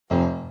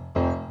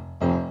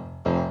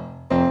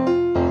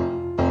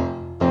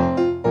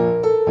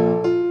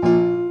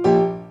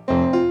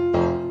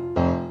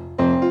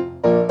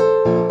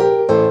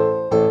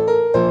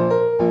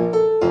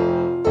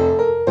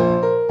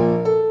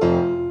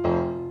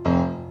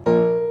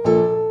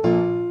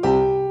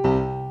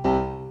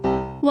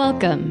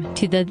Welcome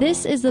to the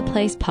This Is the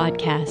Place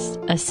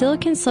podcast, a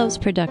Silicon Slopes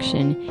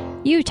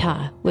production,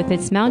 Utah with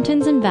its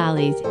mountains and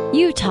valleys,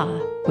 Utah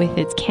with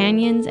its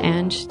canyons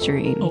and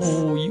streams.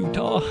 Oh,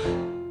 Utah.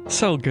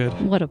 So good.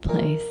 What a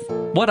place.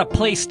 What a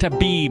place to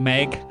be,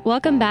 Meg.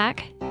 Welcome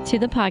back to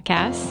the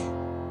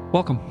podcast.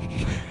 Welcome.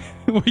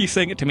 Were you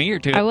saying it to me or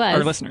to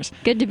our listeners?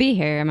 Good to be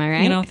here, am I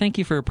right? You know, thank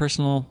you for a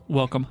personal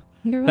welcome.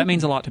 You're welcome. That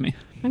means a lot to me.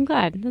 I'm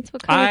glad. That's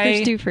what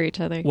coworkers do for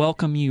each other.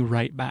 Welcome you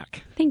right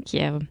back. Thank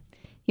you.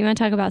 You want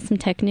to talk about some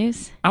tech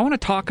news? I want to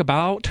talk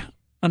about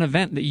an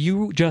event that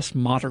you just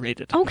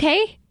moderated.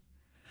 Okay.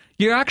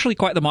 You're actually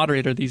quite the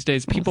moderator these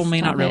days. People may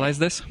not realize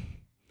it. this.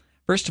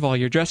 First of all,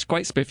 you're dressed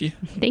quite spiffy.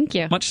 Thank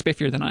you. Much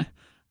spiffier than I.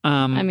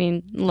 I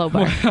mean, low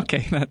bar.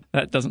 Okay,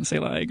 that doesn't say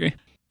that. I agree.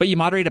 But you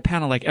moderate a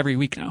panel like every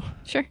week now.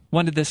 Sure.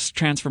 When did this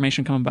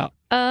transformation come about?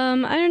 I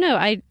don't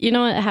know. You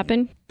know what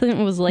happened?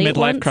 Clinton was late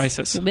Midlife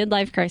crisis.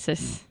 Midlife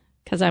crisis.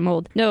 Because I'm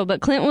old. No,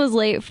 but Clinton was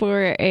late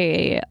for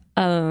a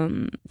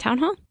town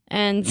hall.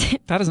 And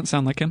that doesn't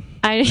sound like him.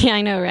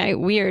 I know, right?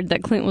 Weird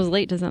that Clint was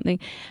late to something.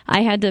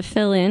 I had to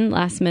fill in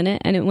last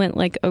minute, and it went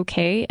like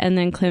okay. And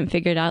then Clint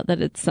figured out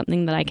that it's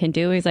something that I can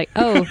do. He's like,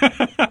 "Oh,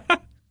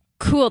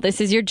 cool! This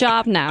is your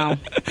job now."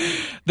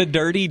 The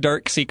dirty,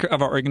 dark secret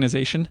of our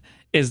organization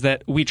is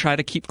that we try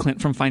to keep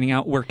Clint from finding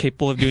out we're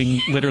capable of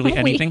doing literally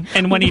anything.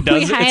 And when he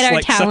does, it's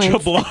like such a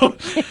blow.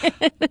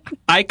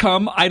 I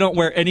come, I don't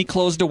wear any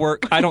clothes to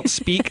work. I don't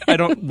speak. I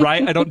don't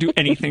write. I don't do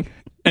anything.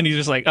 And he's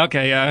just like,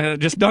 okay, yeah,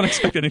 just don't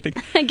expect anything.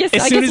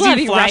 As soon as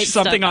you flash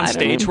something on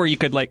stage where you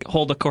could like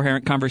hold a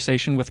coherent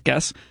conversation with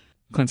guests,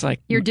 Clint's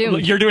like, you're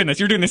doomed. You're doing this.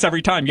 You're doing this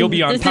every time. You'll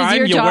be on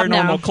time. You'll wear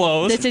normal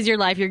clothes. This is your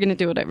life. You're going to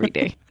do it every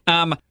day.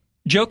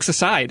 Jokes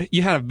aside,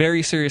 you had a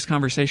very serious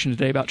conversation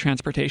today about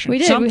transportation. We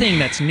did. Something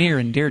that's near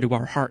and dear to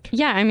our heart.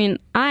 Yeah, I mean,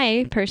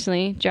 I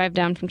personally drive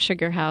down from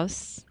Sugar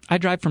House. I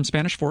drive from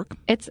Spanish Fork.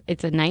 It's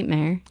a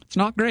nightmare. It's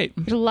not great.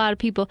 There's a lot of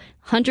people.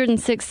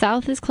 106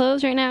 South is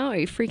closed right now. Are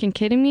you freaking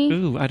kidding me?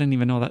 Ooh, I didn't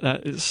even know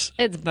that is.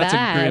 It's that's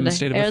bad. A grim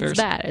state of affairs. It's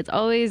bad. It's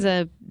always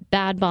a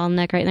bad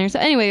bottleneck right there. So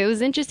anyway, it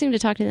was interesting to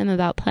talk to them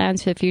about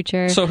plans for the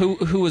future. So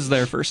who was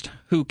there first?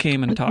 Who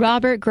came and talked?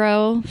 Robert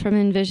Groh from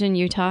Envision,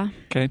 Utah.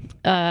 Okay.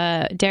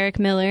 Derek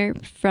Miller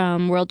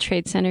from World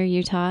Trade Center,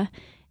 Utah.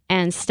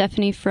 And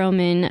Stephanie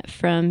Froman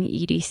from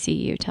EDC,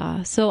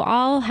 Utah. So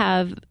all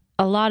have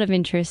a lot of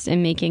interest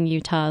in making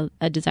Utah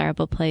a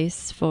desirable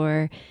place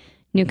for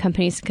new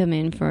companies to come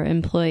in, for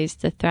employees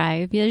to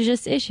thrive. There's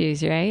just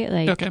issues, right?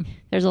 Like,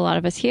 There's a lot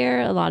of us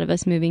here, a lot of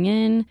us moving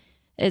in.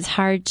 It's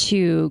hard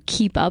to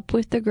keep up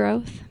with the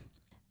growth.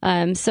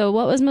 So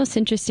what was most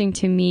interesting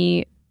to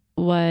me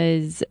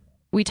was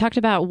we talked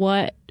about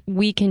what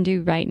we can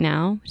do right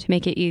now to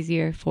make it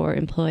easier for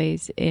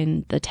employees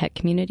in the tech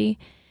community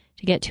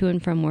to get to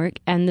and from work.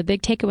 And the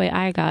big takeaway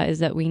I got is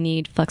that we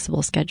need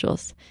flexible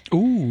schedules.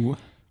 Ooh.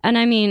 And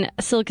I mean,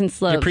 Silicon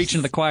Slopes. You're preaching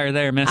to the choir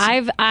there, miss.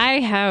 I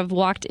have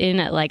walked in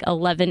at like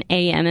 11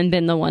 a.m. and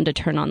been the one to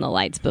turn on the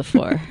lights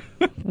before.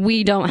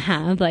 We don't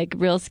have like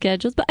real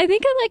schedules, but I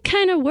think it like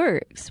kind of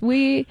works.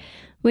 We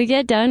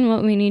get done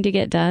what we need to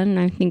get done. And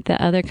I think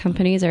that other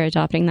companies are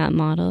adopting that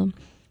model.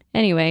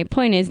 Anyway,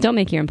 point is, don't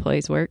make your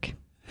employees work.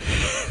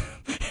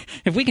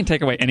 If we can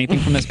take away anything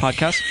from this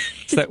podcast,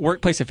 it's that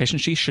workplace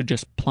efficiency should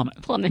just plummet.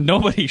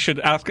 Nobody should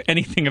ask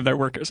anything of their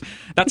workers.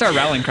 That's our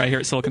rallying cry here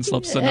at Silicon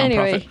Slopes. It's a nonprofit.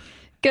 Anyway.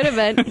 Good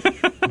event.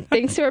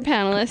 Thanks to our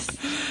panelists.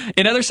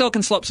 In other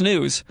Silicon Slopes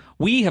news,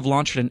 we have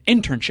launched an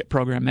internship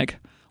program, Meg.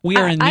 We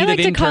are in need of interns.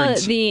 I like to call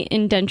it the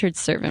indentured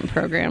servant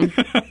program.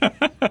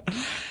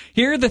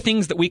 Here are the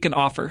things that we can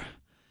offer.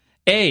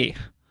 A,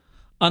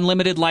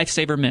 unlimited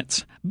Lifesaver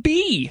mints.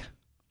 B,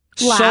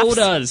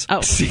 sodas.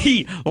 Oh.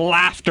 C,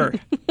 laughter.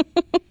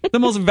 The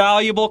most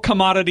valuable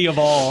commodity of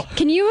all.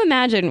 Can you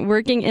imagine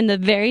working in the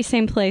very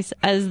same place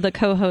as the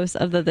co-host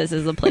of the This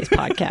Is the Place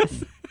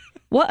podcast?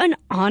 What an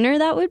honor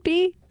that would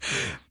be.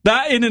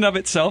 That in and of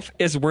itself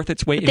is worth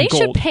its weight in gold. They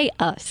should pay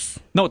us.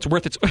 No, it's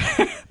worth its...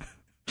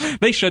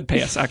 They should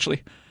pay us,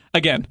 actually.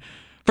 Again,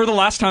 for the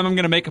last time I'm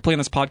going to make a play on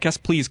this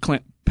podcast, please,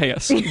 Clint, pay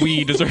us.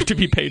 We deserve to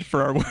be paid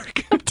for our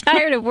work. I'm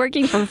tired of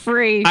working for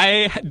free.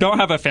 I don't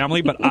have a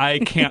family, but I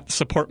can't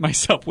support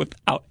myself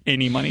without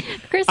any money.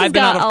 Chris I've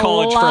been out of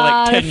college for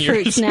like 10 years.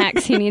 Fruit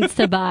snacks he needs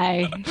to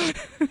buy.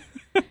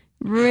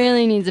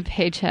 Really needs a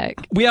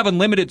paycheck. We have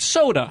unlimited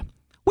soda.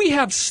 We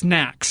have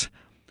snacks.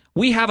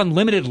 We have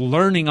unlimited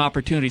learning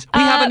opportunities. We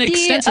have an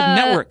extensive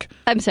network.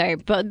 I'm sorry,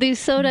 but the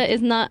soda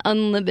is not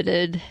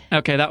unlimited.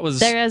 Okay, that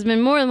was... There has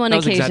been more than one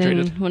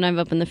occasion when I've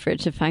opened the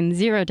fridge to find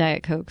 0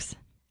 Diet Cokes.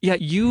 Yeah,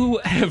 you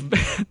have...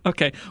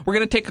 Okay, we're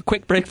going to take a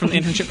quick break from the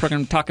internship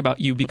program to talk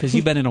about you because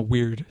you've been in a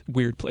weird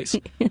place.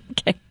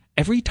 Okay.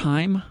 Every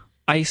time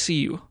I see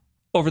you,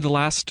 over the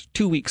last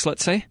 2 weeks,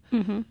 let's say,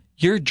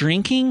 you're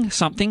drinking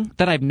something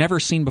that I've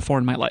never seen before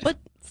in my life. What?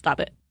 Stop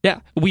it.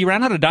 Yeah, we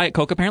ran out of Diet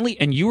Coke apparently,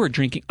 and you were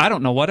drinking. I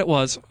don't know what it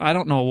was. I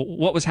don't know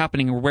what was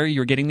happening or where you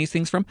were getting these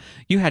things from.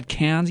 You had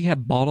cans, you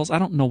had bottles. I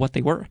don't know what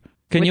they were.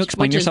 Can you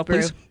explain yourself,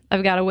 please?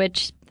 I've got a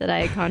witch that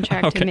I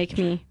contract to make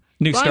me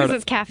New startup. As long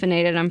as it's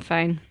caffeinated, I'm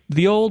fine.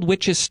 The old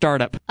witch's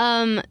startup.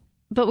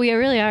 But we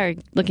really are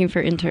looking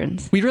for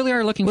interns. We really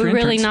are looking for interns. We're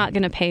really not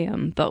going to pay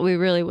them, but we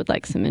really would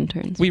like some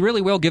interns. We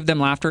really will give them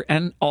laughter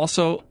and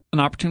also an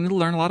opportunity to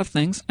learn a lot of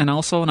things and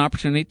also an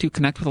opportunity to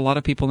connect with a lot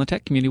of people in the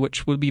tech community,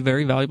 which would be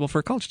very valuable for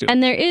a college student.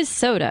 And there is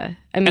soda.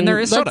 I mean,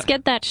 let's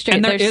get that straight.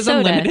 And there's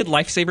soda. Unlimited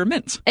Lifesaver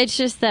mints. It's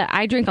just that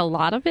I drink a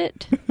lot of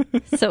it,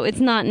 so it's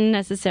not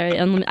necessarily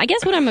unlimited. I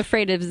guess what I'm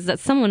afraid of is that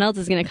someone else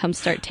is going to come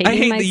start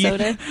taking my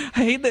soda.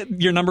 I hate that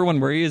your number one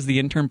worry is the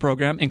intern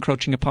program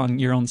encroaching upon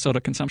your own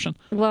soda consumption.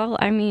 Well,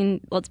 I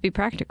mean, let's be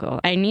practical.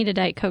 I need a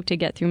Diet Coke to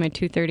get through my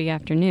 2:30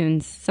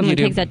 afternoons. Someone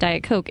takes that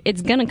Diet Coke,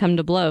 it's going to come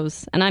to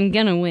blows, and I'm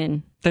going to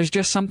win. There's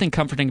just something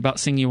comforting about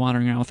seeing you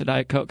wandering around with a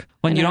Diet Coke.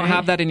 When you don't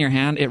have that in your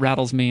hand, it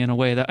rattles me in a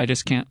way that I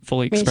just can't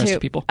fully express to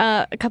people.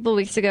 A couple of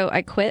weeks ago,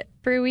 I quit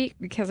for a week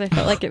because I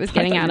felt like it was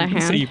getting out of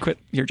hand. So you quit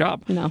your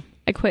job? No,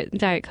 I quit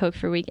Diet Coke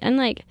for a week. And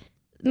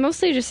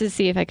mostly just to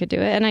see if I could do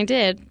it. And I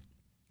did.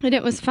 And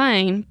it was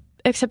fine,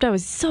 except I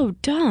was so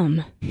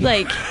dumb.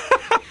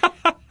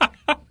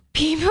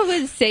 People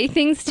would say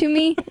things to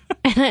me,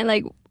 and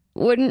I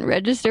wouldn't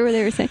register what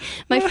they were saying.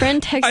 My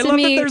friend texted me... I love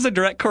that there's a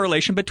direct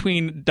correlation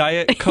between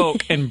Diet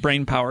Coke and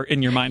brain power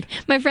in your mind.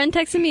 My friend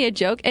texted me a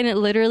joke, and it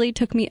literally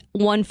took me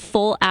 1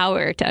 full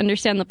hour to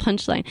understand the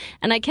punchline.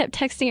 And I kept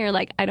texting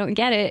her, I don't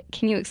get it.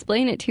 Can you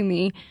explain it to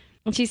me?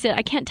 And she said,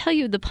 I can't tell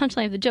you the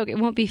punchline of the joke. It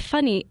won't be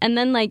funny. And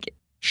then,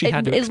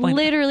 it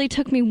literally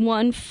took me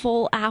 1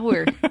 full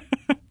hour.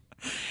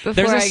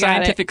 There's a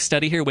scientific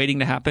study here waiting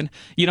to happen.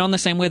 In the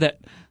same way that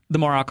the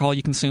more alcohol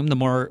you consume, the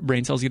more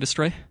brain cells you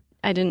destroy.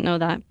 I didn't know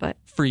that, but...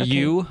 For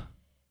you,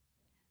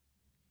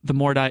 the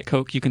more Diet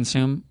Coke you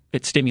consume,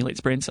 it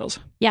stimulates brain cells.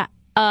 Yeah.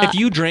 If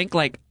you drank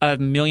 1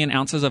 million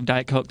ounces of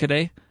Diet Coke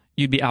today,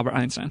 you'd be Albert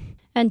Einstein.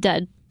 And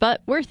dead,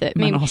 but worth it.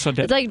 And also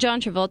dead. It's like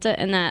John Travolta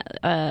in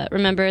that,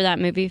 remember that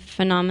movie,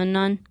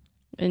 Phenomenon?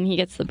 And he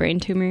gets the brain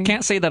tumor.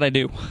 Can't say that I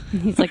do.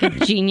 He's like a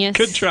genius.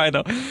 Good try,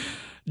 though.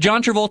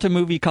 John Travolta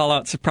movie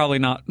call-outs are probably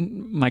not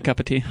my cup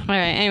of tea. All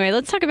right. Anyway,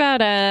 let's talk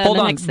about Hold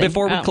on.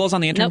 Before we close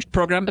on the internship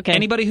program, okay.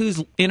 Anybody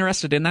who's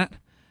interested in that,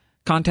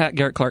 contact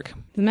Garrett Clark.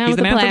 The man He's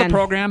the man plan. for the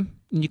program.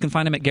 You can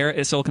find him at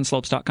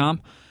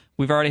garrett@siliconslopes.com.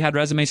 We've already had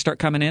resumes start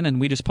coming in, and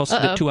we just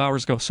posted it 2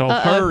 hours ago. So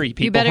hurry,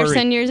 people. You better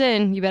send yours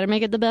in. You better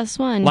make it the best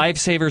one.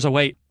 Lifesavers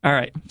await. All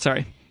right.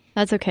 Sorry.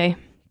 That's okay.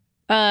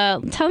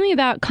 Tell me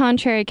about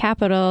Contrary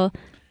Capital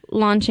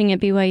launching at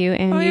BYU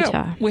and Utah.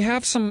 Yeah. We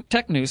have some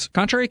tech news.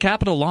 Contrary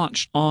Capital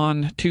launched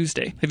on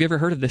Tuesday. Have you ever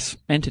heard of this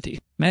entity?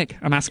 Meg,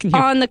 I'm asking you.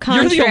 On the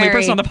contrary. You're the only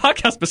person on the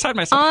podcast beside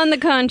myself. On the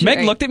contrary.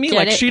 Meg looked at me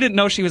she didn't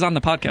know she was on the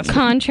podcast.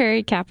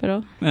 Contrary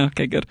Capital.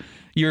 Okay, good.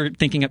 You're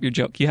thinking up your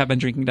joke. You have been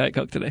drinking Diet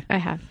Coke today. I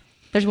have.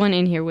 There's one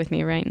in here with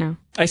me right now.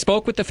 I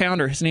spoke with the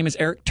founder. His name is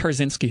Eric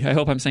Tarczynski. I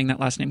hope I'm saying that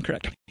last name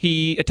correct.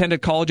 He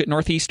attended college at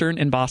Northeastern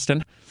in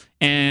Boston,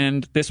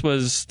 and this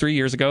was 3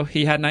 years ago.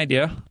 He had an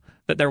idea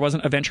that there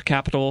wasn't a venture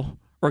capital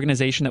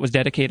organization that was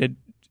dedicated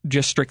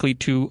just strictly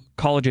to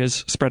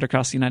colleges spread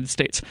across the United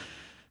States.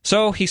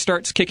 So he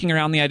starts kicking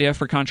around the idea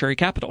for Contrary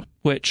Capital,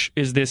 which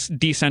is this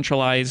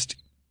decentralized,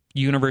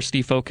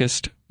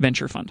 university-focused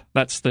venture fund.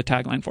 That's the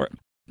tagline for it.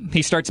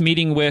 He starts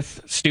meeting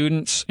with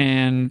students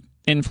and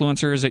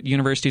influencers at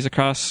universities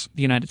across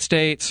the United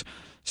States,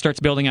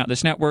 starts building out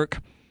this network,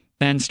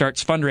 then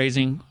starts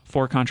fundraising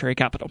for Contrary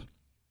Capital.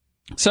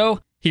 So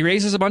he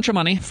raises a bunch of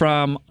money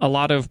from a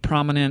lot of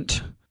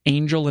prominent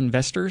angel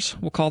investors,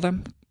 we'll call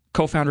them.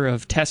 Co-founder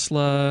of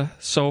Tesla,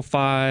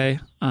 SoFi,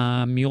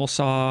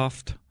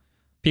 MuleSoft,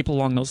 people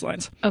along those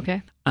lines.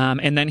 Okay.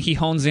 And then he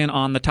hones in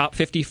on the top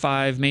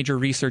 55 major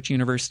research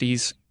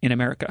universities in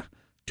America.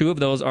 2 of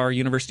those are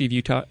University of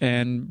Utah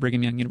and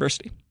Brigham Young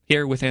University,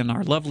 here within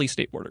our lovely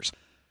state borders.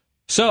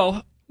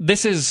 So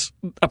this is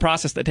a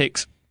process that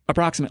takes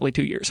approximately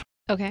 2 years.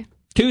 Okay.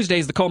 Tuesday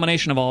is the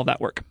culmination of all of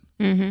that work.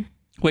 Mm-hmm.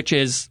 Which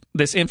is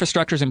this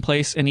infrastructure is in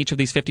place in each of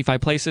these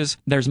 55 places.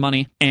 There's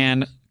money,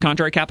 and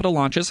Contrary Capital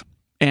launches.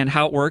 And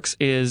how it works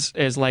is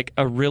like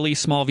a really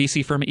small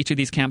VC firm at each of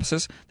these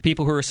campuses. The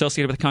people who are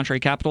associated with Contrary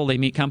Capital, they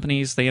meet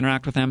companies, they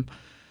interact with them,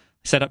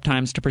 set up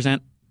times to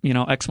present,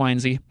 X, Y,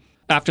 and Z.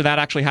 After that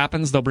actually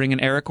happens, they'll bring in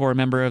Eric or a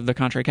member of the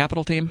Contrary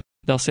Capital team.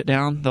 They'll sit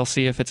down, they'll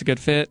see if it's a good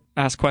fit,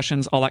 ask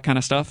questions, all that kind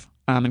of stuff,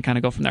 and kind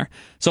of go from there.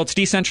 So it's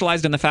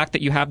decentralized in the fact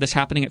that you have this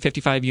happening at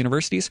 55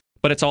 universities,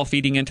 but it's all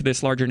feeding into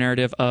this larger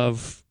narrative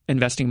of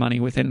investing money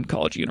within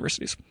college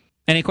universities.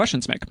 Any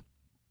questions, Meg?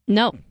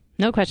 No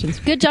questions.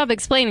 Good job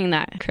explaining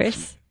that,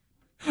 Chris.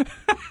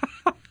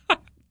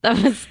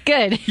 That was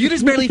good. You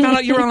just barely found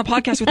out you were on a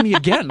podcast with me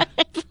again.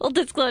 Full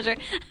disclosure,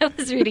 I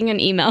was reading an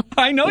email.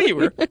 I know you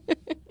were.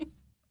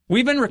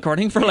 We've been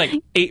recording for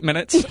 8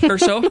 minutes or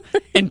so,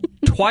 and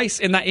twice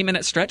in that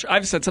 8-minute stretch,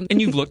 I've said something,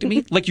 and you've looked at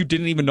me like you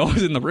didn't even know I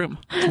was in the room.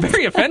 It's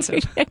very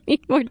offensive. I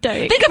need more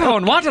Diet Think of how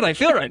unwanted I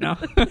feel right now.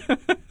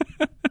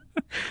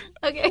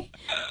 Okay.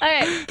 All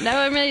right. Now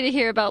I'm ready to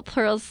hear about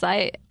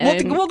Pluralsight.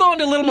 We'll go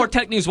into a little more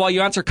tech news while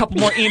you answer a couple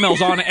more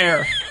emails on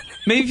air.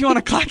 Maybe if you want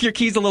to clack your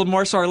keys a little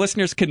more so our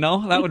listeners can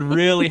know, that would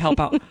really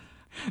help out.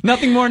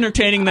 Nothing more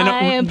entertaining than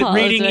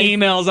reading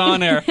emails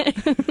on air.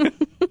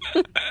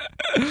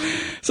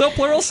 So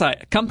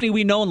Pluralsight, a company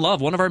we know and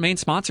love, one of our main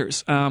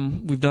sponsors.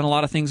 We've done a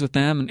lot of things with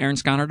them and Aaron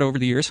Sconard over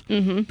the years.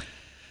 Mm-hmm.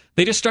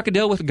 They just struck a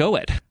deal with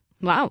GoEd.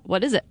 Wow.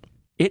 What is it?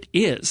 It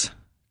is.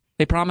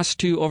 They promised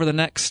to, over the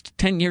next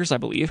 10 years, I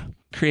believe,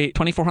 create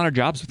 2,400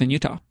 jobs within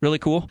Utah. Really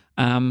cool.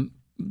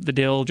 The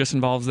deal just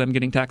involves them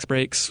getting tax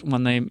breaks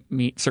when they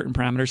meet certain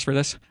parameters for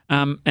this.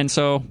 And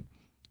so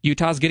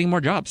Utah's getting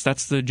more jobs.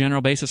 That's the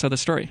general basis of the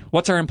story.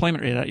 What's our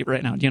employment rate at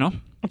right now? Do you know?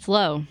 It's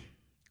low.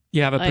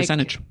 You have a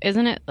percentage.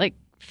 Isn't it like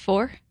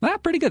 4?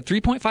 Pretty good.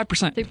 3.5%.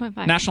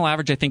 3.5. National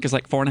average, I think, is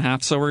like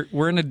 4.5. So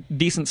we're in a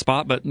decent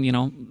spot, but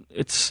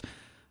it's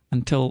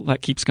until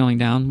that keeps going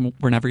down,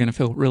 we're never going to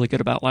feel really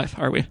good about life,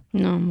 are we?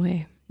 No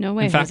way. No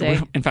way, in fact,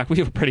 Jose. In fact, we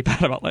feel pretty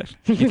bad about life,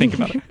 if you think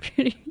about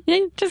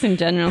it. Just in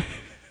general.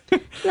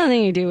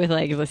 Nothing to do with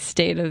like the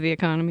state of the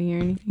economy or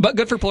anything. But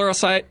good for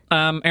Pluralsight.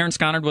 Aaron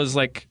Sconard was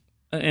like,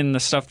 in the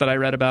stuff that I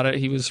read about it,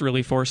 he was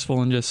really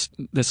forceful and just,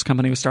 this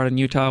company was started in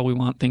Utah. We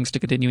want things to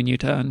continue in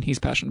Utah, and he's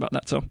passionate about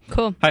that. So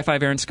cool. High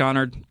five, Aaron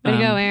Sconard. Way to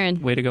go,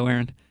 Aaron. Way to go,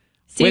 Aaron.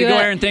 Way to go,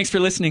 Aaron. Thanks for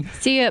listening.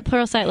 See you at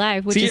Pluralsight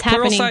Live, which is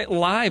happening Pluralsight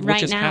Live, right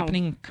which is now.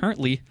 happening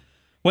currently.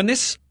 When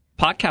this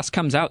podcast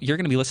comes out, you're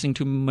going to be listening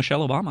to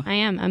Michelle Obama. I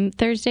am. I'm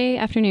Thursday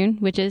afternoon,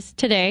 which is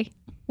today.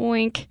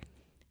 Wink.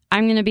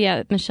 I'm going to be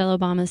at Michelle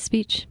Obama's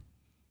speech,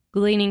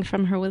 gleaning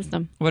from her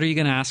wisdom. What are you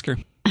going to ask her?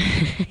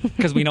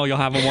 Because we know you'll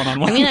have a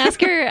one-on-one. I'm going to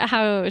ask her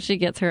how she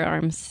gets her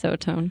arms so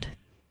toned.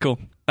 Cool.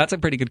 That's a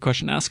pretty good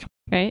question to ask.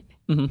 Right?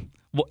 Mm-hmm.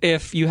 Well,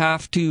 if you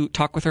have to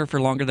talk with her for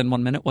longer than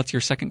 1 minute, what's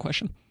your second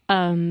question?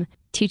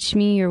 Teach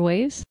me your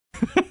ways.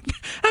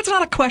 That's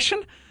not a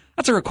question.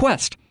 That's a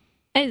request.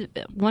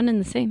 One and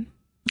the same.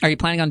 Are you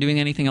planning on doing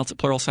anything else at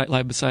Pluralsight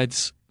Live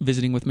besides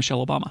visiting with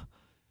Michelle Obama?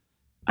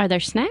 Are there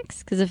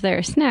snacks? Because if there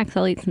are snacks,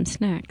 I'll eat some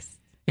snacks.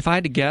 If I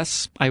had to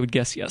guess, I would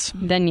guess yes.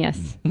 Then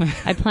yes.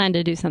 I plan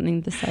to do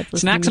something besides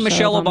listening Snacks to and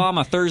Michelle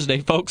Obama Thursday,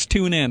 folks.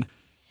 Tune in.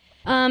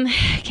 Can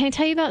I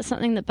tell you about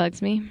something that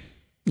bugs me?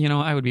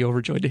 I would be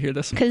overjoyed to hear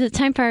this. Because it's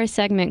time for our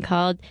segment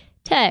called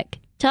Tech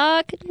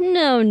Talk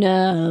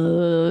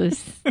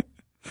No-Nos.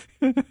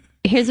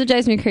 Here's what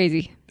drives me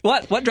crazy.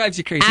 What drives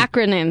you crazy?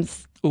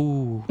 Acronyms.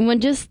 Ooh.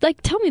 Just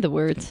tell me the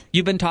words.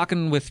 You've been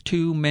talking with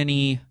too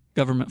many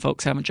government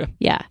folks, haven't you?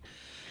 Yeah.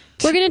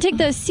 We're going to take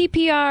the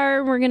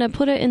CPR, we're going to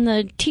put it in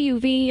the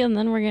TUV, and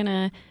then we're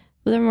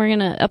going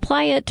to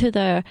apply it to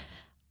the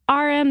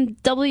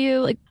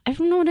RMW. I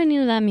don't know what any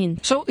of that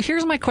means. So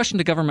here's my question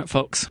to government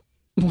folks,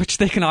 which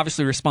they can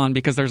obviously respond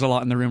because there's a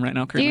lot in the room right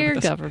now. Dear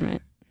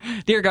government.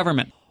 Dear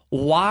government,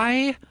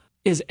 why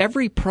is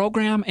every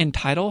program and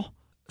title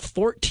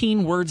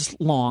 14 words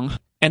long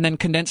and then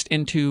condensed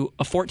into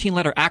a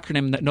 14-letter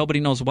acronym that nobody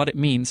knows what it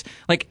means?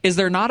 Like, is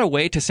there not a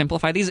way to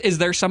simplify these? Is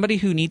there somebody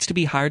who needs to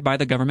be hired by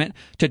the government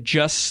to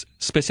just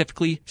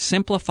specifically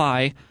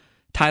simplify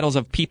titles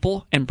of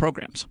people and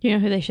programs? You know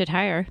who they should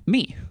hire?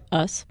 Me.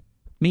 Us.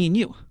 Me and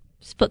you.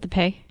 Split the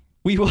pay.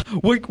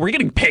 We're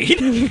getting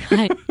paid?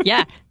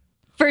 Yeah.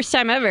 First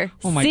time ever.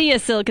 Oh my, see ya,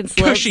 Silicon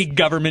Slopes. Cushy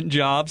government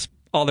jobs.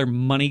 All their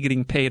money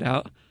getting paid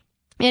out.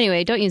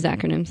 Anyway, don't use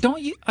acronyms.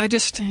 Don't you?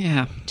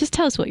 Yeah. Just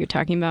tell us what you're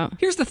talking about.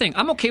 Here's the thing.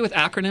 I'm okay with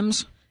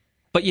acronyms,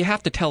 but you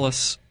have to tell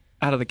us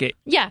out of the gate.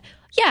 Yeah.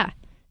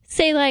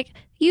 Say like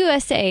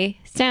USA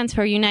stands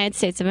for United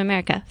States of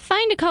America.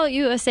 Fine to call it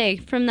USA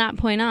from that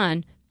point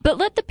on, but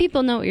let the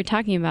people know what you're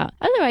talking about.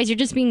 Otherwise, you're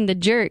just being the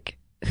jerk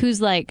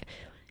who's like,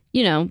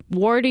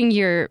 warding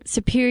your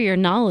superior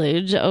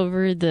knowledge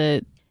over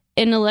the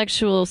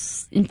intellectual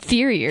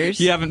inferiors.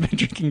 You haven't been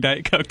drinking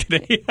Diet Coke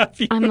today, have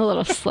you? I'm a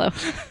little slow.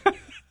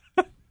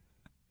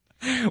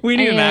 We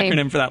need an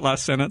acronym for that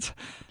last sentence.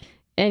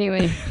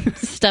 Anyway,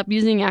 stop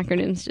using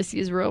acronyms. Just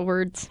use real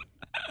words.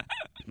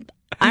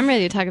 I'm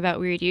ready to talk about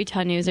weird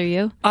Utah news. Are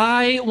you?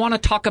 I want to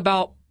talk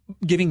about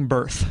giving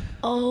birth.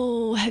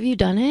 Oh, have you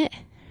done it?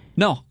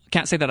 No,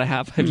 can't say that I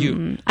have. Have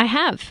you? I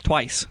have.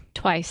 Twice.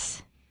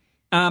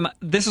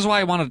 This is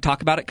why I wanted to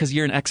talk about it, because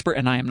you're an expert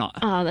and I am not.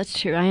 Oh, that's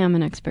true. I am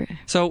an expert.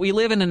 So we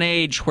live in an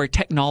age where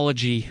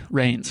technology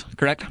reigns,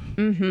 correct?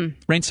 Mm-hmm.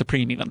 Reigns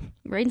supreme, even.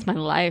 Reigns my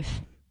life.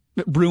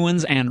 It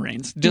ruins and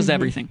reigns. Does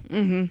everything.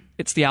 Mm-hmm.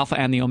 It's the alpha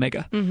and the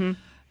omega.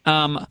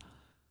 Mm-hmm.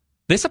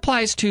 This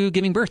applies to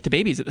giving birth to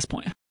babies at this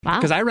point. Wow.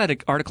 Because I read an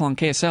article on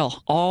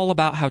KSL all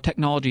about how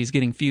technology is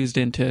getting fused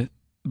into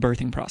the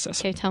birthing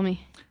process. Okay, tell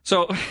me.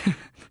 So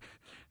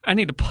I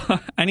need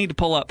to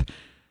pull up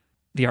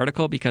the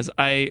article because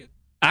I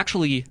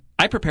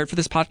prepared for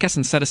this podcast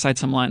and set aside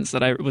some lines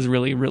that I was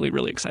really, really,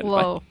 really excited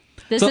by. Whoa.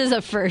 This is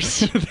a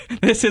first.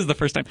 This is the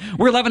first time.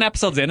 We're 11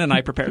 episodes in and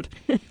I prepared.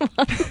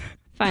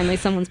 Finally,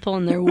 someone's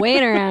pulling their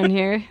weight around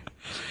here.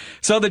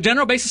 So the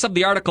general basis of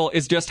the article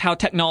is just how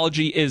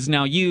technology is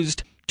now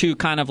used to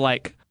kind of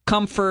like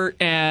comfort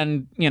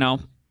and,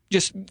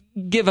 just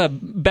give a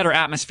better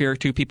atmosphere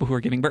to people who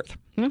are giving birth.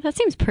 Well, that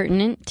seems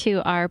pertinent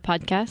to our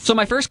podcast. So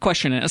my first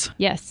question is,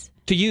 yes,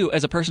 to you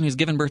as a person who's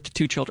given birth to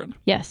 2 children.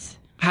 Yes.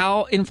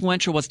 How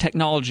influential was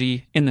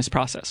technology in this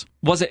process?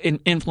 Was it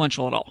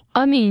influential at all?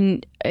 I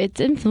mean, it's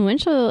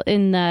influential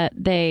in that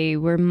they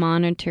were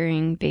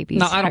monitoring babies'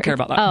 No, I don't care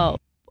about that.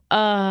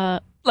 Oh.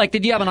 Like,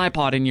 did you have an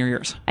iPod in your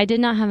ears? I did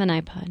not have an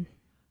iPod.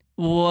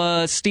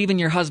 Was Steven,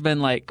 your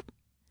husband, like,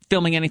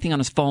 filming anything on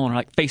his phone or,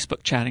 like,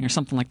 Facebook chatting or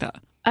something like that?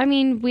 I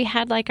mean, we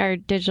had, like, our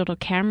digital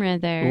camera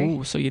there.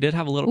 Ooh, so you did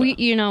have a little bit.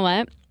 You know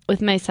what?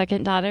 With my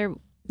second daughter,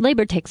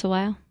 labor takes a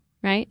while,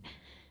 right?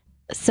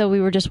 So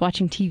we were just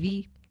watching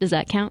TV. Does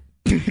that count?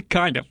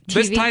 Kind of. TV?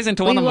 This ties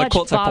into one of the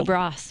quotes I pulled. Bob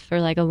Ross for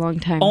like a long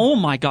time. Oh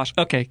my gosh.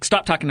 Okay,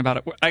 stop talking about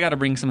it. I got to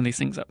bring some of these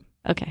things up.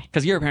 Okay.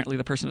 Because you're apparently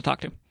the person to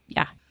talk to.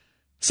 Yeah.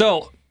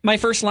 So, my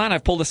first line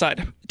I've pulled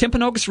aside.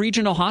 Timpanogos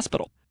Regional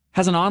Hospital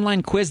has an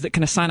online quiz that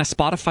can assign a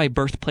Spotify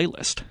birth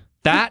playlist.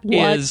 That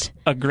is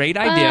a great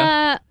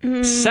idea.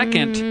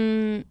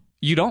 Second,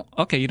 you don't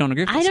agree with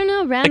this? I don't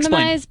know.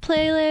 Randomized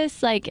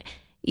playlists, like...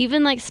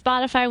 Even like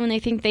Spotify, when they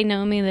think they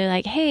know me, they're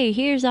like, hey,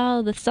 here's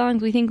all the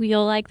songs we think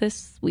you'll like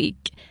this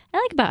week. I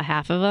like about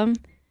half of them.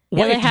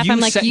 What the other half, I'm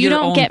like, you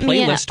don't get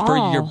me at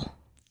all.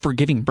 For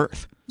giving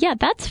birth? Yeah,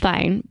 that's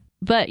fine.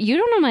 But you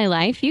don't know my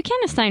life. You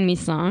can't assign me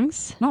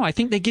songs. No, I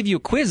think they give you a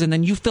quiz and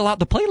then you fill out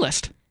the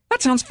playlist.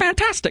 That sounds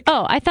fantastic.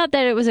 Oh, I thought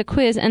that it was a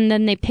quiz and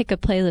then they pick a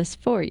playlist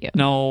for you.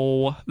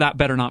 No, that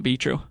better not be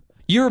true.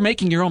 You're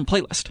making your own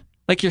playlist.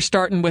 Like you're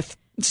starting with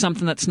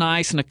something that's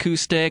nice and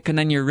acoustic, and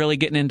then you're really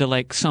getting into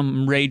like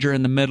some rager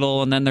in the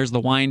middle, and then there's the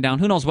wind down.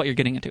 Who knows what you're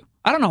getting into?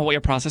 I don't know what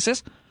your process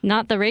is.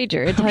 Not the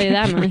rager, I'll tell you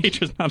that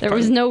much. There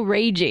was no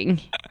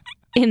raging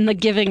in the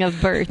giving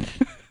of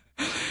birth.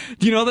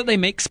 Do you know that they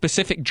make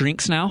specific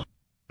drinks now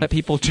that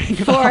people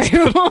drink at the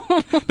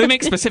hospital? They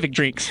make specific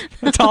drinks.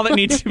 That's all that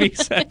needs to be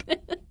said.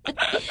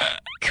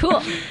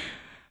 Cool.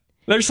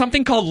 There's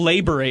something called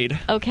Labor Aid.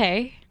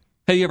 Okay.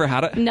 Have you ever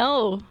had it?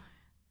 No.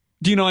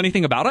 Do you know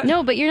anything about it?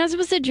 No, but you're not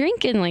supposed to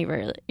drink in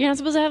labor. You're not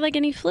supposed to have like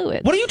any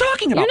fluids. What are you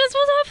talking about? You're not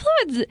supposed to have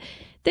fluids.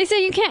 They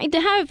say you can't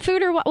have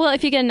food or well,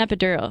 if you get an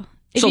epidural.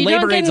 If so you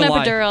Labor don't get Aid's an a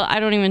lie. epidural, I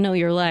don't even know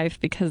your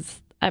life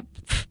because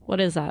what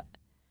is that?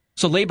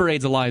 So Labor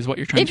Aid's a lie is what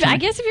you're trying to say. I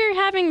guess if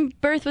you're having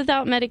birth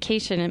without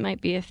medication, it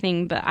might be a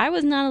thing, but I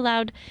was not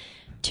allowed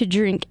to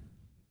drink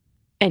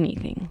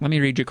anything. Let me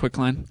read you a quick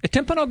line. At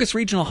Timpanogos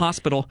Regional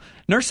Hospital,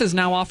 nurses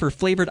now offer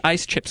flavored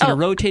ice chips and a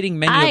rotating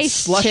menu of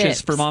slushes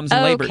chips for moms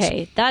and labors.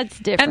 Okay, that's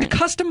different. And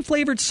custom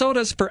flavored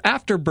sodas for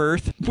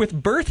afterbirth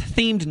with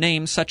birth-themed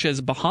names such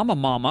as Bahama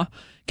Mama,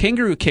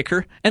 Kangaroo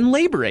Kicker, and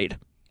Labor Aid.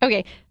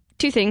 Okay,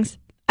 two things.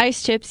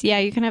 Ice chips, yeah,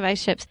 you can have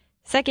ice chips.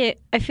 Second,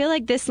 I feel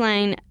like this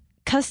line,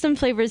 custom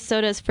flavored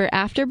sodas for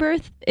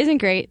afterbirth, isn't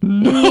great.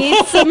 No,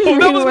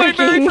 that was my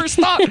very first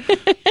thought.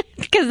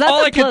 Because that's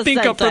all I could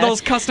think of for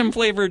those custom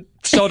flavored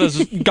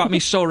sodas got me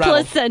so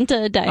rattled.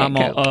 Placenta Diet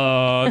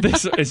Coke.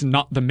 This is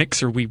not the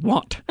mixer we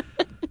want.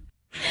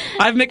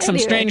 I've mixed some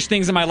strange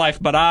things in my life,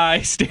 but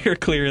I steer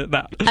clear of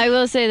that. I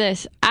will say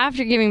this.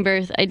 After giving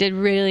birth, I did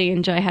really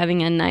enjoy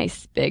having a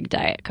nice big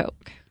Diet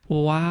Coke.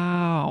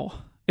 Wow.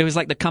 It was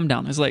like the come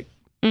down. It was like,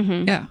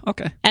 yeah,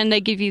 okay. And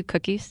they give you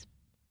cookies.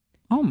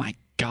 Oh my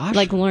gosh.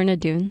 Like Lorna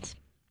Doones.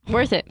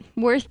 Worth it.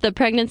 Worth the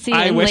pregnancy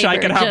and I wish labor I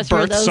could have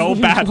birth so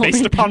bad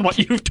based upon what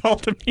you've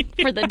told me.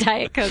 For the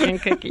Diet Coke and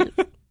cookies.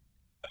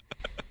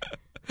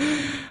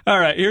 All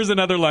right, here's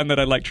another line that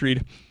I'd like to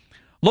read.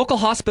 Local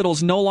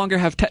hospitals no longer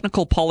have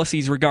technical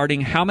policies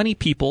regarding how many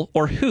people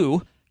or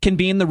who can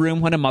be in the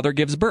room when a mother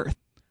gives birth.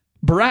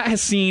 Bharat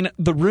has seen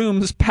the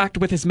rooms packed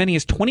with as many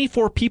as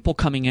 24 people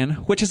coming in,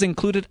 which has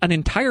included an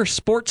entire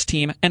sports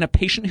team and a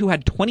patient who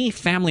had 20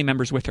 family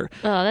members with her.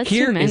 Oh, that's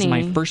Here too many. is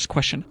my first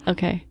question.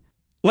 Okay.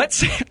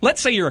 Let's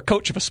say you're a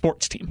coach of a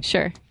sports team.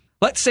 Sure.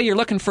 Let's say you're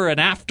looking for an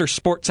after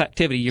sports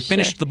activity. You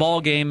finished the ball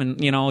game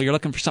and you're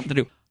looking for something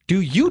to do.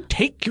 Do you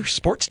take your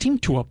sports team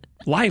to a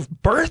live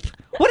birth?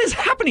 What is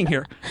happening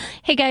here?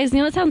 Hey guys, you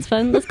know what sounds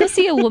fun? Let's go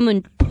see a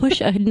woman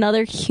push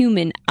another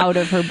human out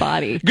of her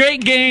body.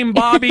 Great game,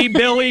 Bobby,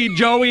 Billy,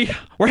 Joey.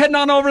 We're heading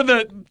on over to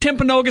the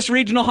Timpanogos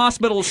Regional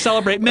Hospital to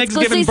celebrate. Meg's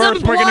giving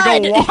birth. We're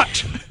going to go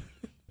watch.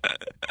 Yeah,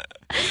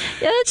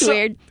 that's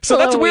weird. So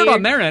that's weird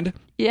on their end.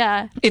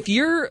 Yeah. If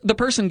you're the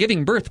person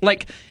giving birth,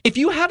 like if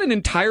you had an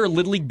entire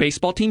Little League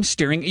baseball team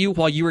staring at you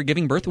while you were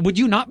giving birth, would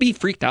you not be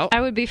freaked out? I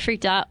would be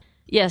freaked out.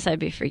 Yes, I'd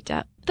be freaked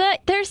out.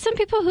 But there's some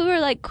people who are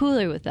like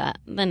cooler with that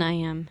than I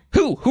am.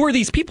 Who? Who are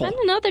these people? I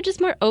don't know. They're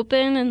just more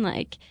open and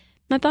like,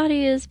 my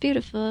body is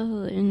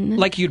beautiful. And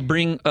like you'd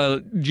bring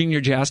a junior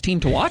jazz team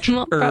to watch?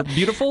 Or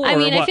beautiful? I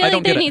mean, or what? I feel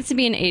like there needs to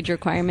be an age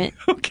requirement.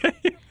 Okay.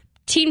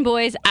 Teen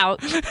boys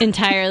out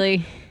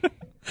entirely.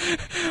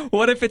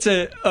 What if it's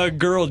a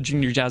girl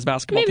junior jazz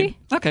basketball team?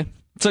 Okay.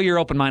 So you're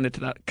open-minded to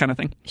that kind of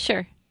thing?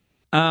 Sure.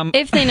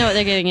 If they know what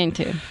they're getting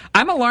into.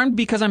 I'm alarmed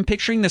because I'm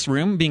picturing this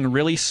room being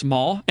really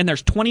small, and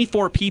there's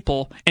 24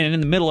 people, and in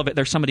the middle of it,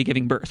 there's somebody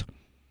giving birth.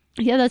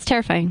 Yeah, that's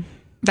terrifying.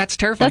 That's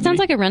terrifying. That sounds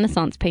like a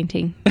Renaissance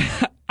painting.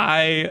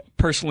 I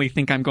personally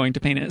think I'm going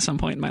to paint it at some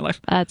point in my life.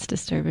 That's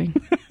disturbing.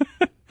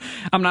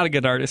 I'm not a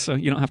good artist, so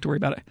you don't have to worry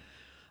about it.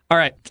 All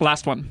right,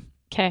 last one.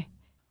 Okay.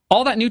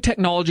 All that new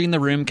technology in the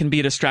room can be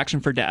a distraction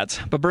for dads,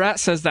 but Bharat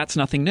says that's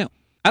nothing new.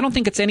 I don't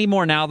think it's any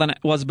more now than it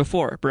was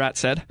before, Barat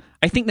said.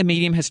 I think the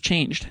medium has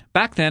changed.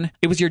 Back then,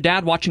 it was your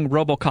dad watching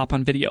RoboCop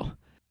on video.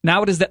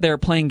 Now it is that they're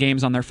playing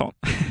games on their phone.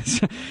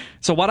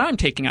 So what I'm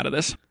taking out of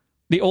this,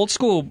 the old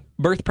school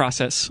birth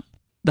process,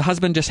 the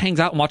husband just hangs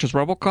out and watches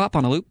RoboCop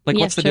on a loop? Like,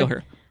 what's the deal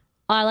here?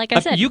 Like I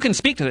said, you can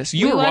speak to this.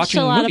 You were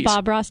watching a lot movies. of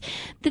Bob Ross.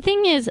 The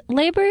thing is,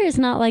 labor is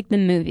not like the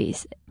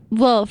movies.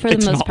 Well, for the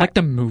most part. It's not like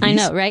the movies. I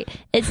know, right?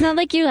 It's not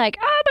like you're like,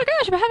 oh my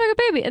gosh, I'm having a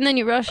baby. And then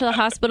you rush to the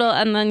hospital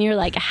and then you're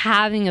like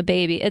having a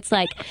baby. It's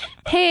like,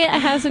 hey, I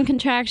have some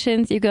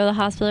contractions. You go to the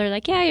hospital. They're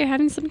like, yeah, you're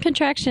having some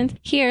contractions.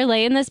 Here,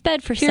 lay in this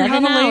bed for 7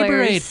 hours. Have a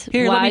labor aid.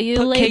 Here, while let me you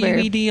put labor.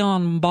 KUED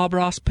on Bob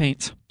Ross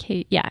paints.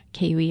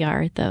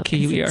 KUER, though.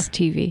 KUER. It's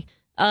TV.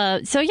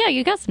 So, yeah,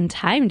 you got some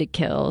time to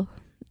kill.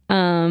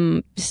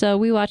 So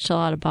we watched a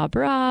lot of Bob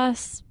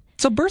Ross.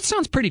 So birth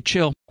sounds pretty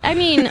chill. I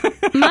mean,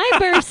 my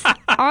births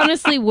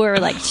honestly were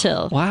like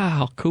chill.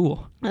 Wow,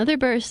 cool. Other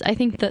births, I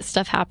think that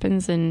stuff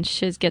happens and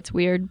shiz gets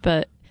weird,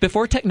 but...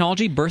 Before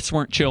technology, births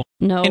weren't chill.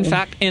 No. In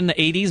fact, in the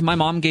 80s, my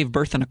mom gave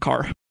birth in a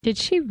car. Did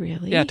she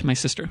really? Yeah, to my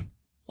sister.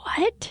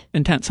 What?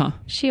 Intense, huh?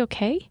 Is she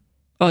okay?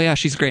 Oh, yeah,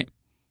 she's great.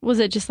 Was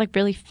it just like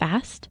really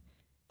fast?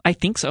 I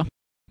think so.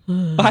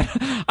 I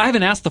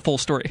haven't asked the full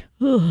story.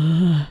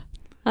 I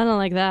don't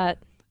like that.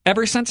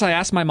 Ever since I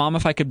asked my mom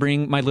if I could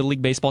bring my Little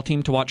League baseball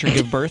team to watch her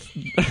give birth,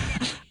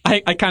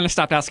 I kind of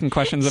stopped asking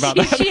questions about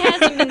that. She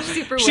hasn't been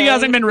super She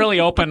hasn't been really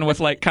open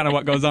with like kind of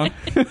what goes on.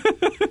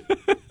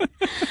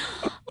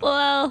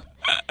 Well,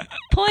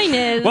 point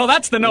is... Well,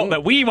 that's the note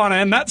that we want to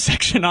end that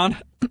section on.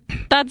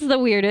 That's the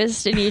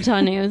weirdest in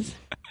Utah news.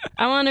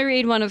 I want to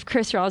read one of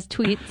Chris Raw's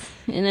tweets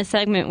in a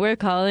segment we're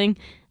calling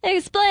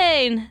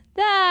Explain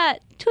That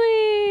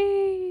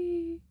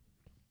Tweet.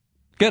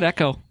 Good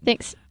echo.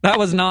 Thanks. That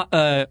was not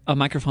a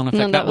microphone effect.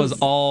 No, that was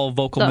all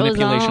vocal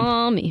manipulation. That was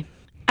all me.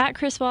 At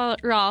Chris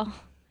Raw.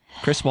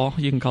 Chris Wall,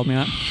 you can call me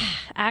that.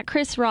 At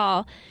Chris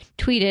Raw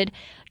tweeted,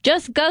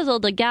 just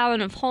guzzled a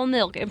gallon of whole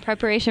milk in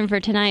preparation for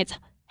tonight's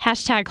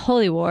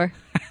 #Holy War.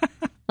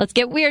 Let's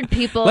get weird,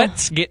 people.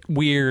 Let's get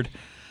weird.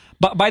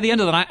 But by the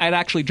end of the night, I'd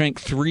actually drank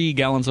 3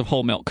 gallons of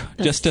whole milk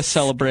just to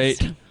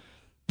celebrate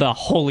the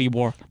Holy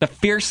War, the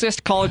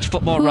fiercest college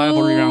football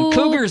rivalry around.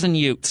 Cougars and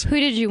Utes.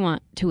 Who did you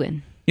want to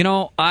win? You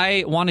know,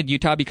 I wanted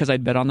Utah because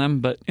I'd bet on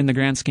them, but in the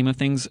grand scheme of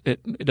things, it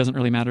doesn't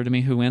really matter to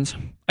me who wins.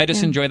 I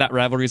just enjoy that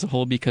rivalry as a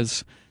whole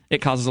because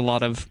it causes a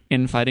lot of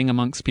infighting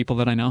amongst people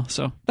that I know,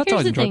 so that's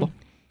always enjoyable. Thing.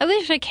 I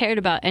wish I cared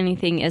about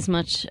anything as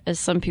much as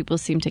some people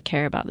seem to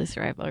care about this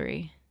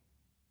rivalry.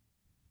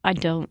 I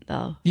don't,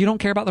 though. You don't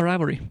care about the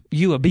rivalry?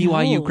 You, a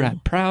BYU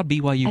grad, proud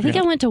BYU grad. I think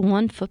I went to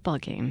one football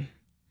game.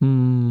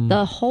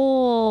 The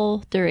whole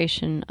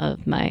duration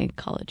of my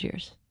college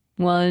years.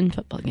 One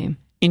football game.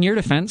 In your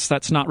defense,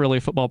 that's not really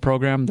a football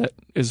program that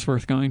is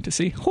worth going to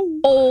see.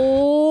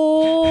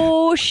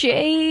 Oh,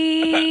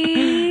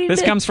 shade.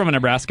 This comes from a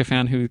Nebraska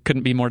fan who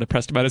couldn't be more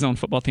depressed about his own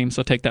football team,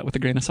 so take that with a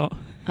grain of salt.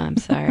 I'm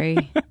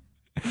sorry.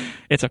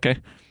 It's okay.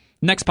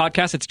 Next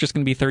podcast, it's just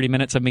going to be 30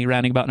 minutes of me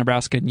ranting about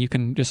Nebraska, and you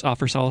can just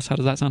offer solace. How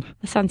does that sound?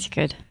 That sounds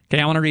good.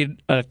 Okay, I want to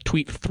read a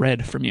tweet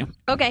thread from you.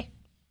 Okay.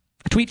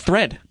 A tweet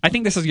thread. I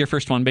think this is your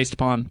first one based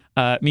upon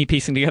me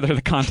piecing together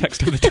the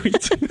context of the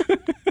tweets.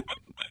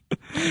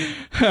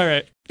 All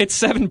right. It's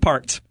 7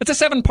 parts. It's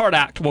a 7-part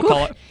act, we'll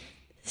call it.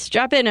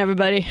 Strap in,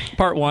 everybody.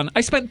 Part 1.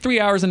 I spent 3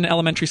 hours in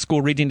elementary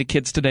school reading to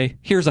kids today.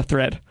 Here's a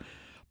thread.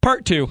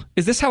 Part 2.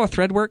 Is this how a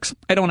thread works?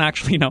 I don't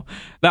actually know.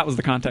 That was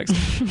the context.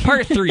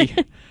 Part 3.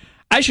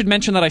 I should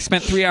mention that I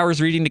spent 3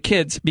 hours reading to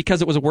kids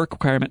because it was a work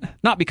requirement,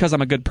 not because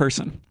I'm a good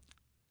person.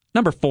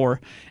 Number 4.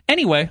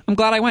 Anyway, I'm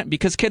glad I went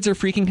because kids are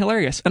freaking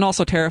hilarious and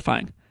also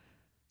terrifying.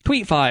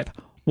 Tweet 5.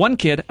 One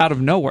kid, out of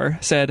nowhere,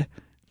 said,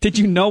 "Did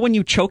you know when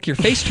you choke your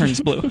face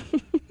turns blue?"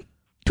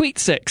 Tweet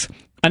 6.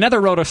 Another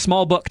wrote a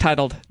small book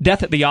titled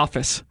Death at the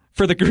Office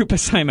for the group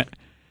assignment.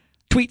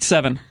 Tweet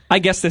 7. I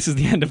guess this is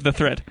the end of the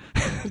thread.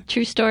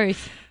 True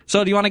stories.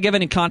 So do you want to give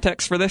any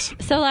context for this?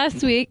 So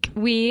last week,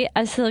 we,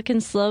 as Silicon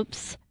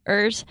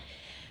Slopesers,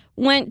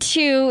 went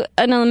to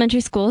an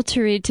elementary school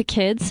to read to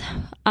kids.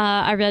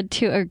 I read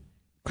to a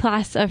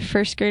class of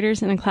first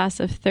graders and a class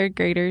of third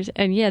graders.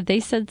 And yeah, they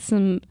said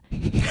some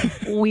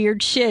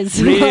weird shiz.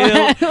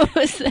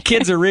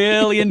 Kids are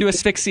really into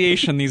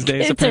asphyxiation these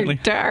days, kids apparently.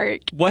 Are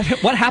dark.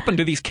 What happened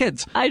to these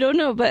kids? I don't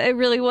know, but it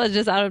really was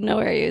just out of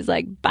nowhere. He was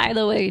like, by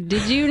the way,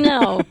 did you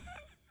know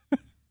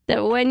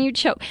that when you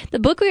choke... The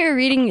book we were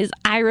reading is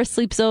Ira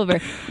Sleeps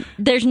Over.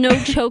 There's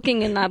no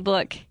choking in that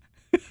book.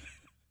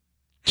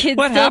 Kids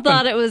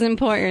thought it was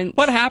important.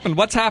 What happened?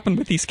 What's happened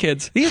with these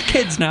kids? These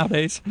kids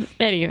nowadays.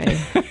 Anyway.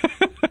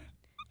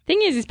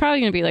 Thing is, he's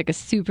probably going to be like a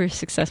super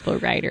successful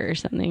writer or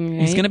something,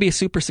 right? He's going to be a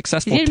super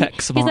successful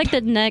tech savant. He's like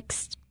the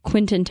next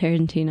Quentin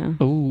Tarantino.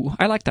 Oh,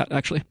 I like that,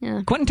 actually.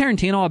 Yeah. Quentin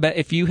Tarantino, I bet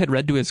if you had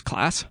read to his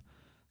class,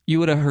 you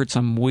would have heard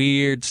some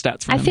weird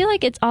stats from him. I feel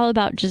like it's all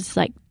about just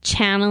like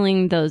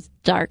channeling those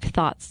dark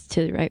thoughts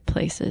to the right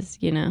places,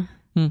 you know?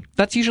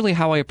 That's usually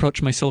how I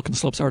approach my Silicon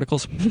Slopes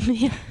articles.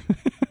 Yeah.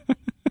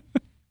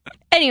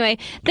 Anyway,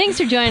 thanks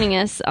for joining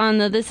us on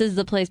the This Is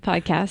the Place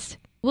podcast.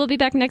 We'll be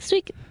back next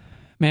week.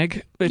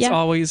 Meg, it's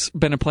always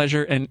been a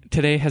pleasure, and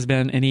today has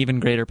been an even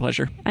greater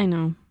pleasure. I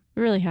know. It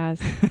really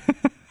has.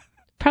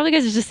 Probably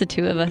because it's just the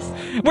two of us.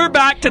 We're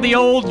back to the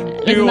old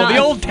duo, the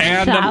old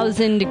tandem.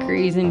 1,000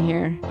 degrees in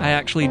here. I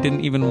actually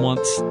didn't even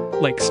once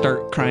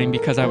start crying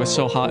because I was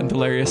so hot and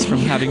delirious from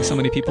having so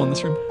many people in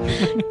this room.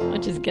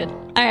 Which is good.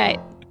 All right.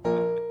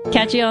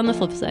 Catch you on the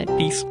flip side.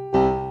 Peace.